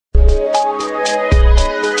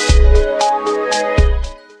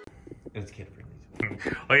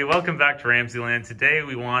Okay, welcome back to RamZland. Today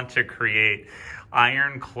we want to create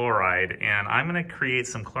iron chloride, and I'm going to create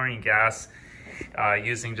some chlorine gas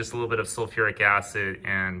using just a little bit of sulfuric acid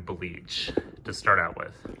and bleach to start out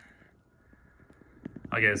with.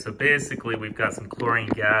 Okay, so basically we've got some chlorine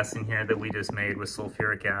gas in here that we just made with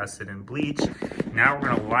sulfuric acid and bleach. Now we're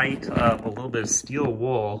going to light up a little bit of steel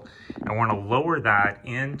wool, and we're going to lower that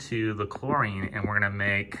into the chlorine, and we're going to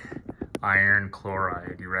make iron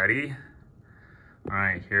chloride. You ready? All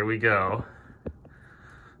right, here we go.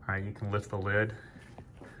 All right, you can lift the lid.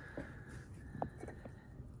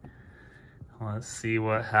 Let's see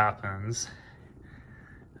what happens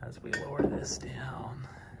as we lower this down.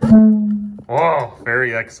 Whoa,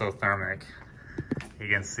 very exothermic. You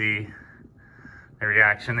can see the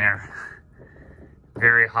reaction there.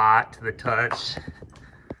 Very hot to the touch.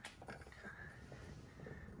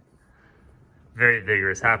 Very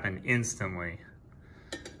vigorous, happened instantly.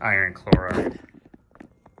 Iron chloride.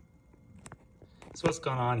 So what's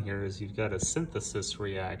going on here is you've got a synthesis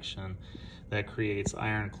reaction that creates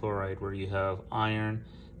iron chloride, where you have iron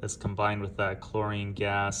that's combined with that chlorine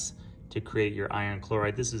gas to create your iron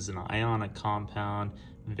chloride. This is an ionic compound,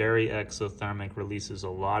 very exothermic, releases a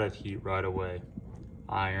lot of heat right away.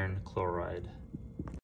 Iron chloride.